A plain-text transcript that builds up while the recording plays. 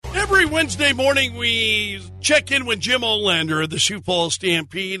Every Wednesday morning, we check in with Jim Olander of the Sioux Falls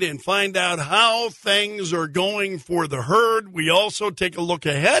Stampede and find out how things are going for the herd. We also take a look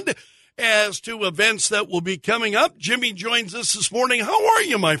ahead as to events that will be coming up. Jimmy joins us this morning. How are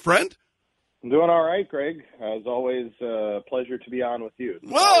you, my friend? I'm doing all right, Greg. As always, pleasure to be on with you.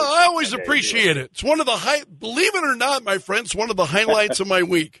 Well, I always appreciate it. It's one of the believe it or not, my friend, it's one of the highlights of my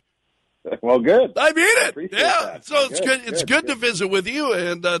week. Well, good. I mean it. Yeah. That. So it's good. It's good to visit with you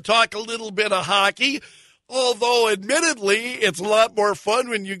and talk a little bit of hockey. Although, admittedly, it's a lot more fun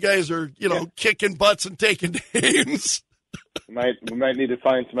when you guys are, kicking butts and taking names. We might need to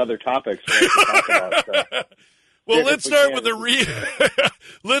find some other topics to talk about. Well, let's start with a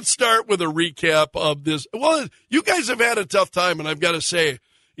recap of this. Well, you guys have had a tough time, and I've got to say,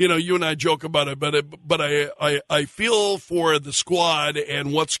 you and I joke about it, but I feel for the squad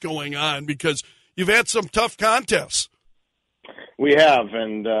and what's going on because you've had some tough contests. We have,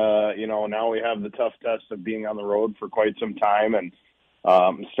 and now we have the tough test of being on the road for quite some time, and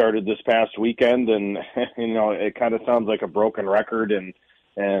started this past weekend, and it kind of sounds like a broken record, and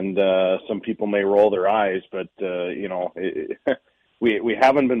some people may roll their eyes, but we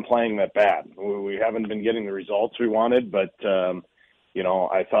haven't been playing that bad. We haven't been getting the results we wanted, but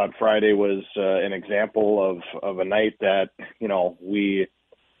I thought Friday was an example of a night that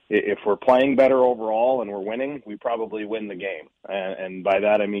if we're playing better overall and we're winning, we probably win the game. And by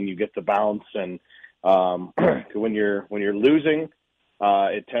that I mean you get the bounce, and when you're losing,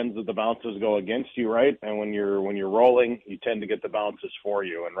 it tends that the bounces go against you, right? And when you're rolling, you tend to get the bounces for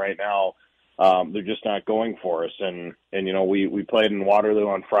you. And right now, they're just not going for us. And we played in Waterloo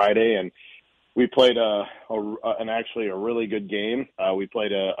on Friday, and we played actually a really good game. We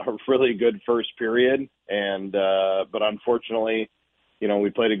played a really good first period, and but unfortunately, we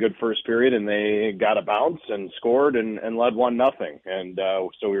played a good first period, and they got a bounce and scored and led 1-0. And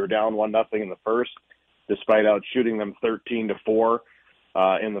so we were down 1-0 in the first, despite out shooting them 13-4.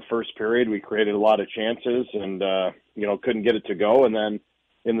 In the first period, we created a lot of chances and, couldn't get it to go. And then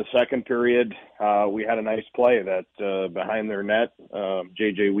in the second period, we had a nice play that behind their net,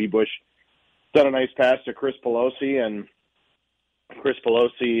 J.J. Weebush sent a nice pass to Chris Pelosi, and Chris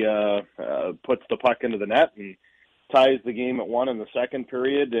Pelosi puts the puck into the net and ties the game at 1 in the second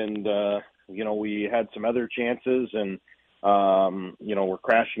period. And, we had some other chances, and, we're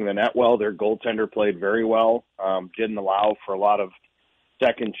crashing the net well. Their goaltender played very well, didn't allow for a lot of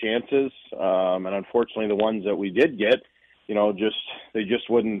second chances, and unfortunately the ones that we did get, they just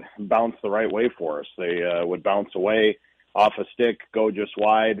wouldn't bounce the right way for us. They would bounce away off a stick, go just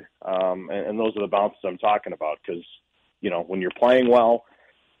wide, and those are the bounces I'm talking about, because when you're playing well,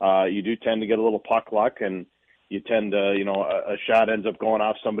 you do tend to get a little puck luck, and you tend to, a shot ends up going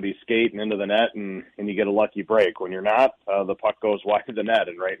off somebody's skate and into the net, and you get a lucky break. When you're not, the puck goes wide of the net,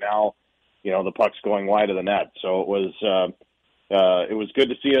 and right now, the puck's going wide of the net. So it was good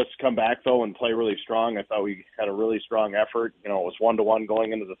to see us come back, though, and play really strong. I thought we had a really strong effort. It was 1-1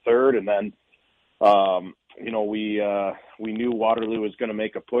 going into the third, and then, we knew Waterloo was going to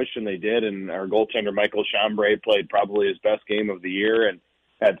make a push, and they did. And our goaltender, Michael Chambray, played probably his best game of the year and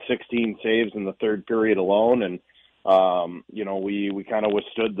had 16 saves in the third period alone. And, we kind of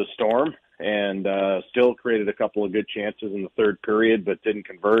withstood the storm and still created a couple of good chances in the third period, but didn't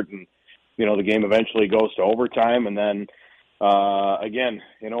convert. And, the game eventually goes to overtime, and then, again,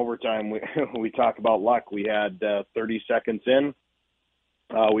 in overtime, we talk about luck. We had 30 seconds in.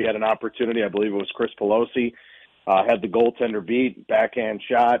 We had an opportunity. I believe it was Chris Pelosi, had the goaltender beat, backhand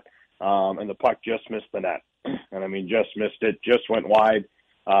shot, and the puck just missed the net. And, just missed it, just went wide.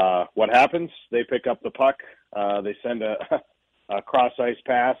 What happens? They pick up the puck. They send a cross-ice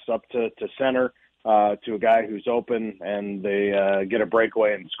pass up to center to a guy who's open, and they get a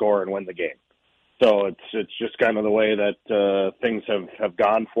breakaway and score and win the game. So it's just kind of the way that things have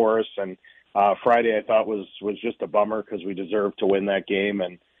gone for us. And Friday I thought was just a bummer because we deserved to win that game,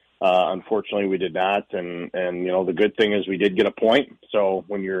 and unfortunately we did not. And the good thing is we did get a point. So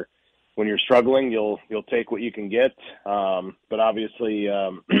when you're struggling, you'll take what you can get. But obviously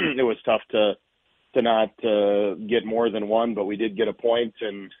it was tough to not get more than one, but we did get a point,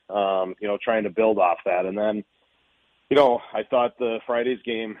 and trying to build off that. And then I thought the Friday's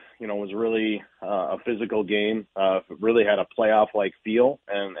game, was really a physical game. It really had a playoff-like feel,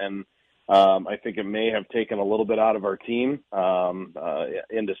 and I think it may have taken a little bit out of our team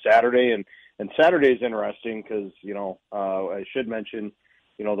into Saturday. And Saturday's interesting because, I should mention,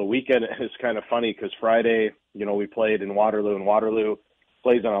 the weekend is kind of funny because Friday, we played in Waterloo, and Waterloo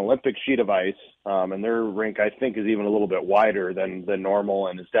plays on an Olympic sheet of ice, and their rink, I think, is even a little bit wider than normal,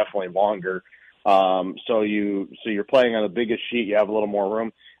 and is definitely longer. So you're playing on the biggest sheet, you have a little more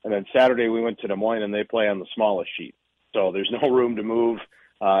room. And then Saturday we went to Des Moines, and they play on the smallest sheet. So there's no room to move.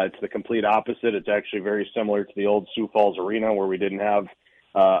 It's the complete opposite. It's actually very similar to the old Sioux Falls Arena where we didn't have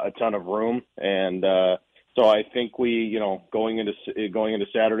a ton of room. And so I think we, going into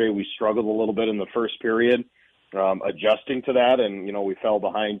Saturday, we struggled a little bit in the first period, adjusting to that, and we fell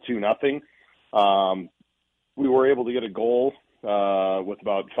behind 2-0. We were able to get a goal with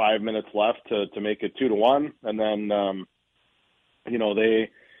about 5 minutes left to make it 2-1, and then the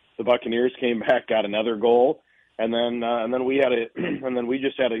Buccaneers came back, got another goal, and then we had and then we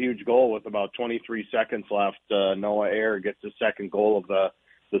just had a huge goal with about 23 seconds left. Noah Ayer gets his second goal of the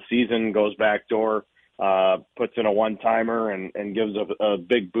season, goes backdoor, puts in a one-timer, and gives a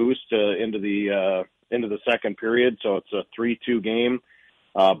big boost into the second period. So it's a 3-2 game.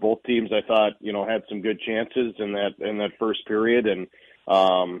 Both teams, I thought, had some good chances in that first period, and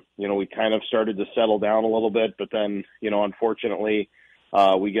we kind of started to settle down a little bit. But then, unfortunately,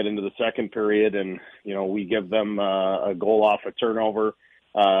 we get into the second period, and we give them a goal off a turnover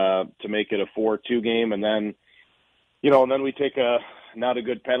to make it a 4-2 game, and then we take a not a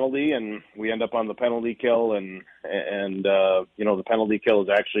good penalty, and we end up on the penalty kill, and the penalty kill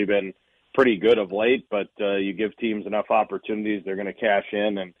has actually been pretty good of late, but you give teams enough opportunities, they're going to cash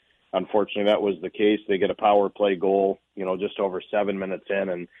in, and unfortunately that was the case. They get a power play goal, just over 7 minutes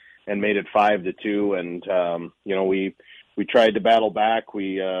in, and made it 5-2, and we tried to battle back.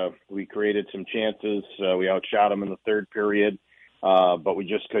 We created some chances. We outshot them in the third period, but we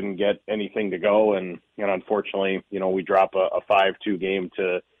just couldn't get anything to go, and unfortunately, we drop a 5-2 game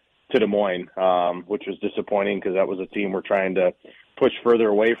to Des Moines, which was disappointing because that was a team we're trying to push further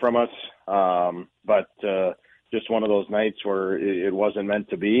away from us. But just one of those nights where it wasn't meant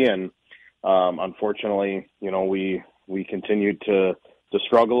to be, and unfortunately, we continued to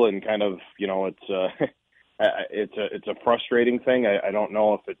struggle, and kind of, it's a frustrating thing. I don't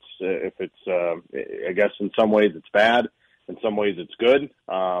know if it's I guess in some ways it's bad, in some ways it's good.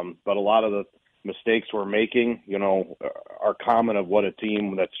 But a lot of the mistakes we're making, are common of what a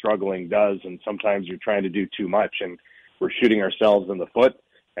team that's struggling does. And sometimes you're trying to do too much, and we're shooting ourselves in the foot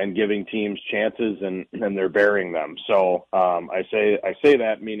and giving teams chances, and they're burying them. So I say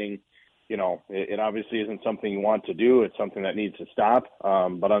that meaning, it obviously isn't something you want to do. It's something that needs to stop.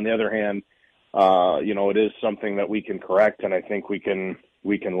 But on the other hand, it is something that we can correct, and I think we can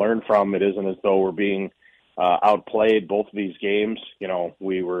learn from. It isn't as though we're being outplayed both of these games.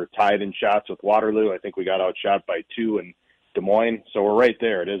 We were tied in shots with Waterloo. I think we got outshot by 2 in Des Moines. So we're right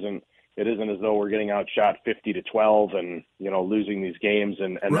there. It isn't as though we're getting outshot 50-12 and, losing these games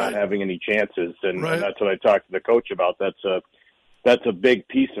and right. not having any chances. And, right. and that's what I talked to the coach about. That's a big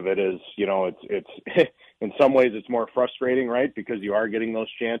piece of it is, it's in some ways it's more frustrating, right? Because you are getting those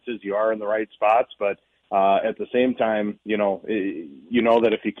chances, you are in the right spots, but at the same time,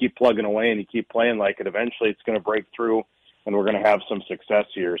 that if you keep plugging away and you keep playing like it, eventually it's going to break through and we're going to have some success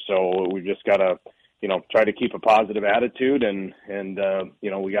here. So we've just got to, try to keep a positive attitude, and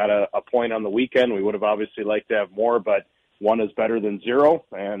we got a point on the weekend. We would have obviously liked to have more, but 1 is better than 0.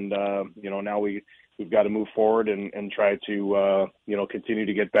 And, now we've got to move forward and try to, continue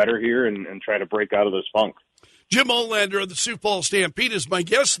to get better here and try to break out of this funk. Jim Olander of the Sioux Falls Stampede is my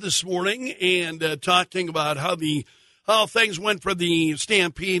guest this morning, and talking about how things went for the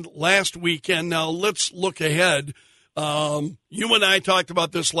Stampede last weekend. Now let's look ahead. You and I talked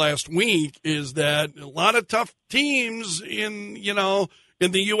about this last week, is that a lot of tough teams in the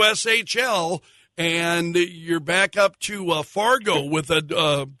USHL, and you're back up to Fargo with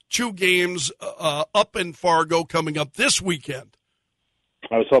 2 games up in Fargo coming up this weekend.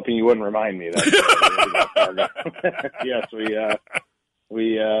 I was hoping you wouldn't remind me that. Yes,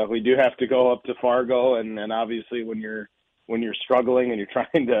 we do have to go up to Fargo, and obviously when you're struggling and you're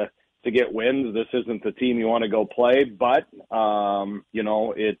trying to get wins, this isn't the team you want to go play. But it'll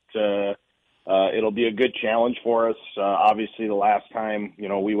be a good challenge for us. Obviously, the last time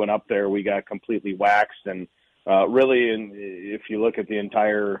we went up there, we got completely waxed, and really, if you look at the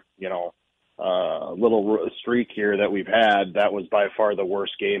entire little streak here that we've had, that was by far the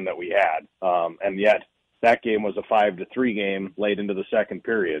worst game that we had. And yet that game was a 5-3 game late into the second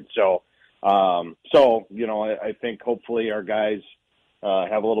period. So, I think hopefully our guys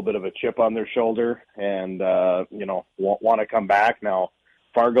have a little bit of a chip on their shoulder and, want to come back. Now,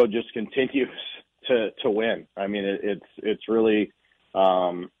 Fargo just continues to win. I mean, it's really,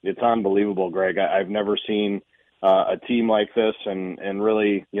 it's unbelievable, Greg. I've never seen a team like this, and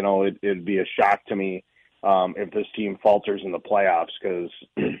really, it'd be a shock to me if this team falters in the playoffs, because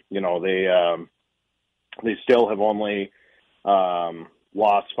they still have only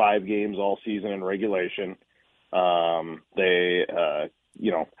lost 5 games all season in regulation. They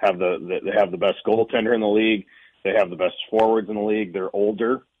they have the best goaltender in the league. They have the best forwards in the league. They're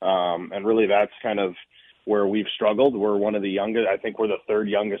older, and really that's kind of where we've struggled. We're one of the youngest. I think we're the third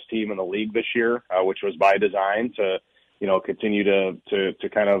youngest team in the league this year, which was by design to continue to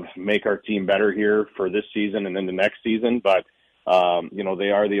kind of make our team better here for this season and then the next season. But they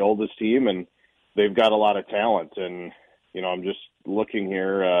are the oldest team, and they've got a lot of talent. And I'm just looking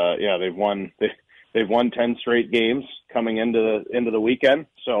here. They've won 10 straight games coming into the weekend.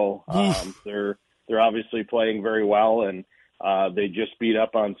 So they're obviously playing very well, and they just beat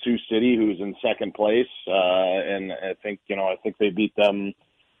up on Sioux City, who's in second place. And I think they beat them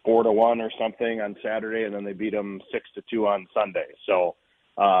 4-1 or something on Saturday, and then they beat them 6-2 on Sunday. So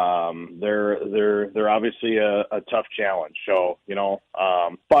they're obviously a tough challenge. So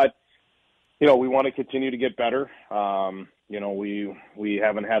but we want to continue to get better. We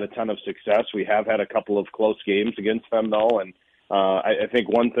haven't had a ton of success. We have had a couple of close games against them, though, and I think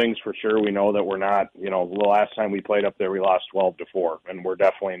one thing's for sure, we know that we're not. The last time we played up there, we lost 12-4, and we're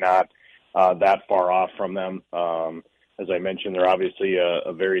definitely not that far off from them. As I mentioned, they're obviously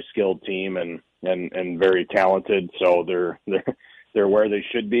a very skilled team and very talented, so they're where they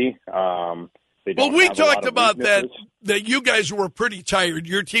should be. We talked about that you guys were pretty tired.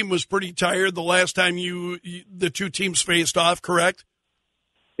 Your team was pretty tired the last time the two teams faced off, correct?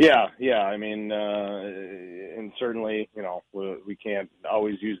 Yeah. I mean, and certainly, we can't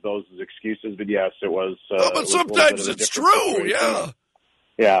always use those as excuses, but yes, it was. But sometimes it's true, situation. Yeah.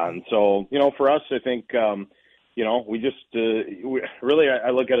 Yeah, and so, for us, I think, we just really,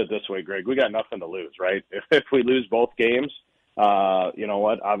 I look at it this way, Greg. We got nothing to lose, right? If we lose both games, you know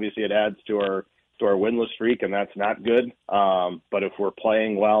what? Obviously, it adds to our winless streak, and that's not good. But if we're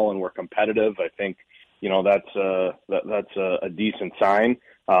playing well and we're competitive, I think that's a decent sign.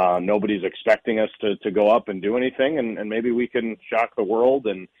 Nobody's expecting us to go up and do anything, and maybe we can shock the world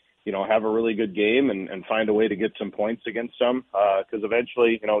and have a really good game and find a way to get some points against them. Because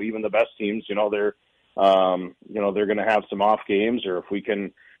eventually, even the best teams, they're going to have some off games, or if we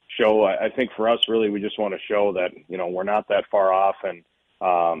can show, I think for us, really, we just want to show that, we're not that far off. And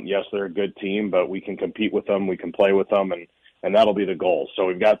yes, they're a good team, but we can compete with them. We can play with them, and that'll be the goal. So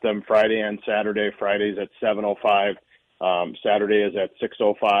we've got them Friday and Saturday. Friday's at 7:05. Saturday is at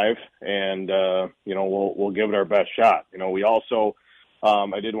 6:05, and we'll give it our best shot. We also,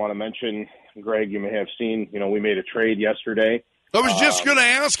 I did want to mention, Greg, you may have seen, we made a trade yesterday. I was just going to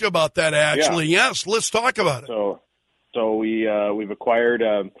ask about that, actually. Yeah. Yes, let's talk about it. So we've acquired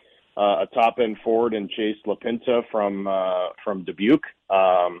a top-end forward in Chase LaPinta from Dubuque.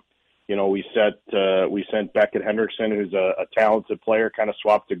 We sent Beckett Henderson, who's a talented player, kind of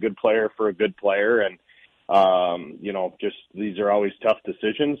swapped a good player for a good player, and just these are always tough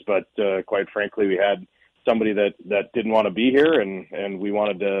decisions. But quite frankly, we had somebody that didn't want to be here, and we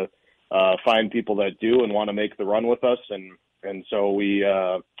wanted to find people that do and want to make the run with us, and so we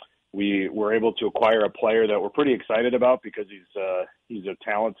were able to acquire a player that we're pretty excited about because he's a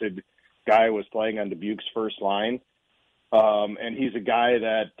talented guy, was playing on Dubuque's first line. And he's a guy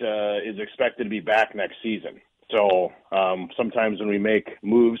that is expected to be back next season. So sometimes when we make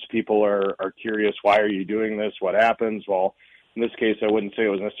moves, people are curious, why are you doing this? What happens? Well, in this case, I wouldn't say it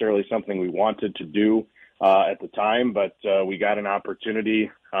was necessarily something we wanted to do at the time, but we got an opportunity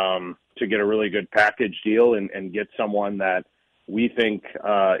to get a really good package deal and get someone that we think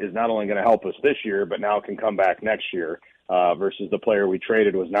is not only going to help us this year, but now can come back next year versus the player we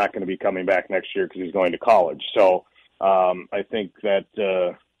traded was not going to be coming back next year because he's going to college. So I think that,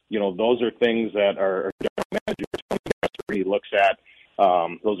 those are things that our general manager he looks at.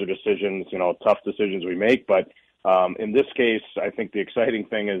 Those are decisions, tough decisions we make. But in this case, I think the exciting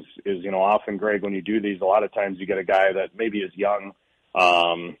thing is often, Greg, when you do these, a lot of times you get a guy that maybe is young,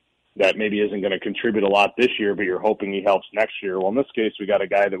 that maybe isn't going to contribute a lot this year, but you're hoping he helps next year. Well, in this case, we got a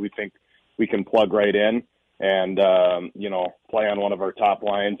guy that we think we can plug right in and, play on one of our top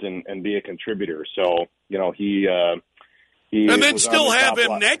lines and be a contributor. So, he and then still have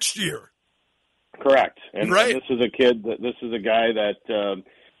him next year. Correct. And, right. And this is a guy that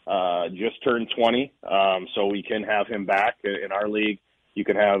just turned 20, so we can have him back in our league. You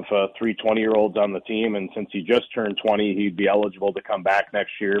can have 3 20-year-olds on the team, and since he just turned 20, he'd be eligible to come back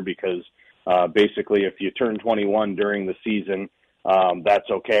next year because basically if you turn 21 during the season, that's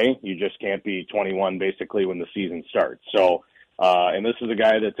okay. You just can't be 21 basically when the season starts. So, and this is a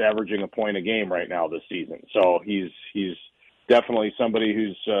guy that's averaging a point a game right now this season. So he's definitely somebody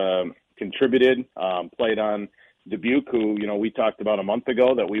who's contributed, played on Dubuque, who, we talked about a month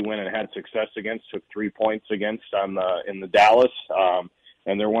ago that we went and had success against, took 3 points against in the Dallas.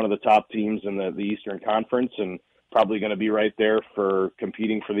 And they're one of the top teams in the Eastern Conference. And probably going to be right there for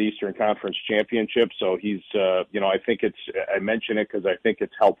competing for the Eastern Conference Championship. So he's, I think I mention it because I think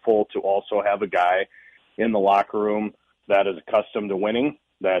it's helpful to also have a guy in the locker room that is accustomed to winning,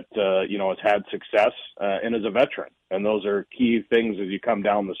 that, has had success, and is a veteran. And those are key things as you come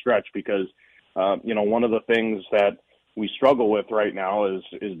down the stretch because, one of the things that we struggle with right now is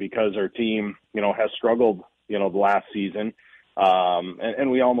because our team, has struggled, the last season.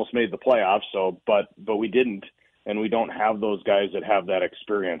 And we almost made the playoffs. So, but we didn't, and we don't have those guys that have that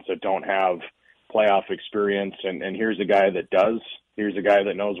experience, that don't have playoff experience. And here's a guy that does. Here's a guy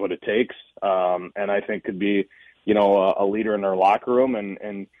that knows what it takes. And I think could be, a leader in our locker room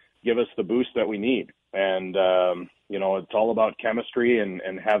and give us the boost that we need. And, it's all about chemistry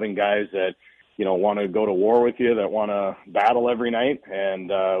and having guys that, want to go to war with you, that want to battle every night.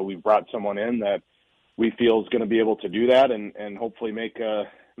 And we've brought someone in that we feel is going to be able to do that and hopefully make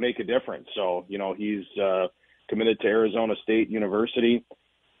a difference. So, he's committed to Arizona State University.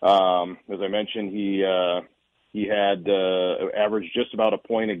 As I mentioned, he had averaged just about a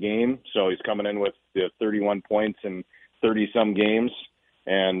point a game. So he's coming in with 31 points in 30-some games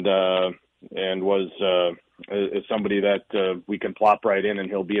and was is somebody that we can plop right in, and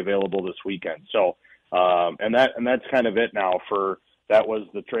he'll be available this weekend. So and that's kind of it now. That was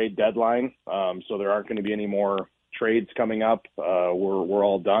the trade deadline. So there aren't going to be any more trades coming up. We're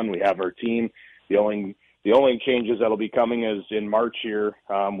all done. We have our team. The only changes that'll be coming is in March here.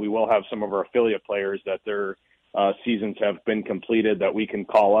 We will have some of our affiliate players that their seasons have been completed that we can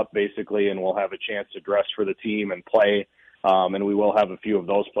call up basically, and we'll have a chance to dress for the team and play. And we will have a few of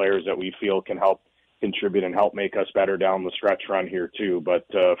those players that we feel can help contribute and help make us better down the stretch run here too. But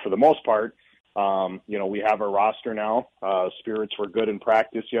for the most part, we have our roster now. Spirits were good in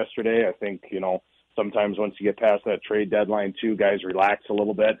practice yesterday. I think, sometimes once you get past that trade deadline too, guys relax a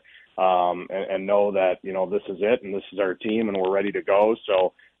little bit and know that, this is it and this is our team and we're ready to go.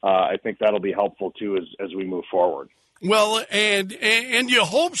 So I think that'll be helpful too as we move forward. Well, and you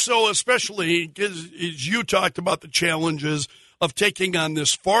hope so, especially because you talked about the challenges of taking on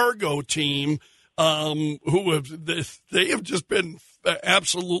this Fargo team, who they have just been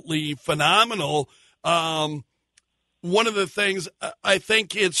absolutely phenomenal. One of the things I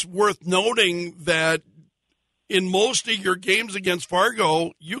think it's worth noting that in most of your games against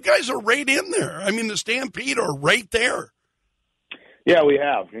Fargo, you guys are right in there. I mean, the Stampede are right there. Yeah, we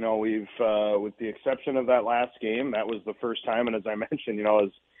have. We've, with the exception of that last game, that was the first time. And as I mentioned,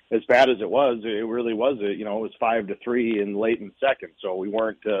 as bad as it really was, it was 5-3 in late in second. So we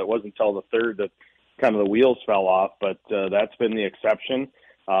weren't, it wasn't until the third that kind of the wheels fell off, but that's been the exception.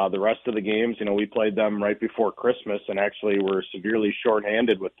 The rest of the games, we played them right before Christmas and actually were severely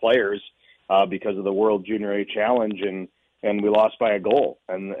shorthanded with players because of the World Junior A Challenge, and we lost by a goal,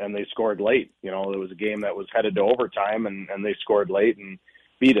 and they scored late. It was a game that was headed to overtime, and they scored late and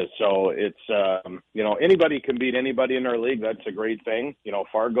beat us. So it's, anybody can beat anybody in our league. That's a great thing.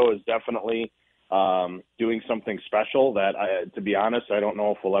 Fargo is definitely doing something special that, to be honest, I don't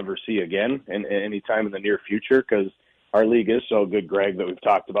know if we'll ever see again in any time in the near future, because our league is so good, Greg, that we've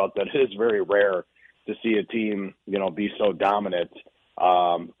talked about that it is very rare to see a team, be so dominant.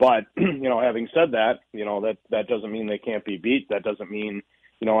 But, having said that, that doesn't mean they can't be beat. That doesn't mean,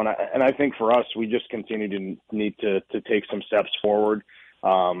 and I think for us, we just continue to need to take some steps forward.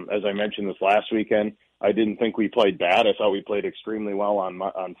 As I mentioned this last weekend, I didn't think we played bad. I thought we played extremely well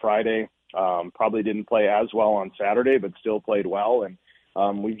on Friday. Probably didn't play as well on Saturday, but still played well. And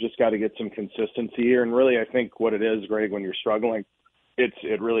we've just got to get some consistency here. And really, I think what it is, Greg, when you're struggling,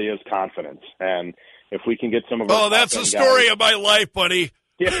 it really is confidence. And if we can get some of our that's the story of my life, buddy.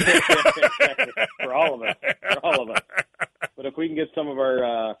 Yeah, for all of us. But if we can get some of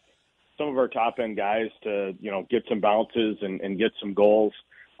our top end guys to get some bounces and get some goals,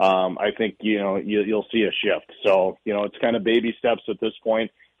 I think you'll see a shift. So it's kind of baby steps at this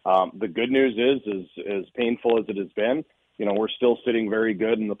point. The good news is as painful as it has been, we're still sitting very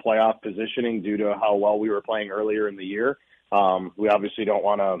good in the playoff positioning due to how well we were playing earlier in the year. We obviously don't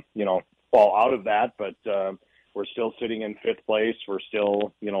want to fall out of that, but we're still sitting in fifth place. We're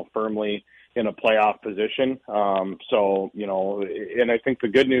still, firmly in a playoff position. And I think the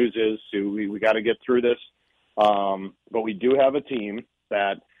good news is we got to get through this. But we do have a team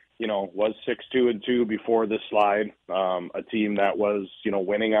that, was 6-2-2 before this slide, a team that was,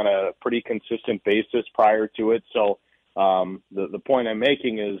 winning on a pretty consistent basis prior to it. So the point I'm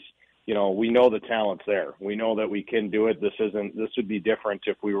making is, we know the talent's there. We know that we can do it. This would be different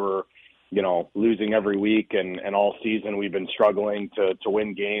if we were, losing every week and all season we've been struggling to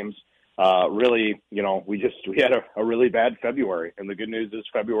win games. really, we had a really bad February, and the good news is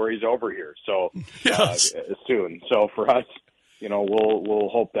February's over here. So Yes. soon. So for us, we'll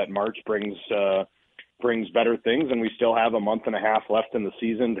hope that March brings better things, and we still have a month and a half left in the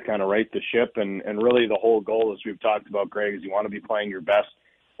season to kind of right the ship. And really the whole goal, as we've talked about, Greg, is you want to be playing your best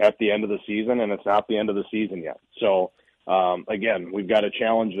at the end of the season, and it's not the end of the season yet. So again, we've got a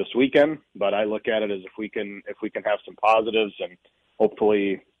challenge this weekend, but I look at it as if we can have some positives and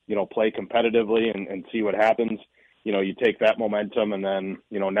hopefully, play competitively and see what happens. You take that momentum, and then,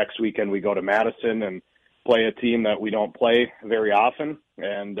 next weekend we go to Madison and play a team that we don't play very often,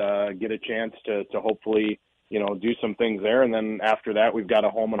 and get a chance to hopefully, do some things there. And then after that, we've got a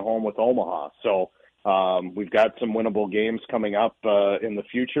home and home with Omaha. So we've got some winnable games coming up in the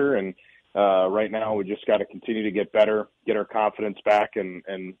future. And right now we just got to continue to get better, get our confidence back, and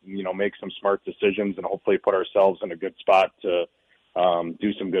make some smart decisions, and hopefully put ourselves in a good spot to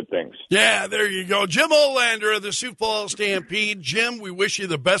do some good things. Yeah, there you go. Jim Olander of the Sioux Falls Stampede. Jim, we wish you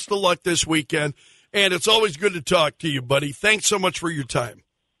the best of luck this weekend, and it's always good to talk to you, buddy. Thanks so much for your time.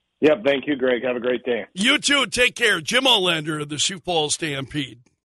 Yep, thank you, Greg. Have a great day. You too. Take care. Jim Olander of the Sioux Falls Stampede.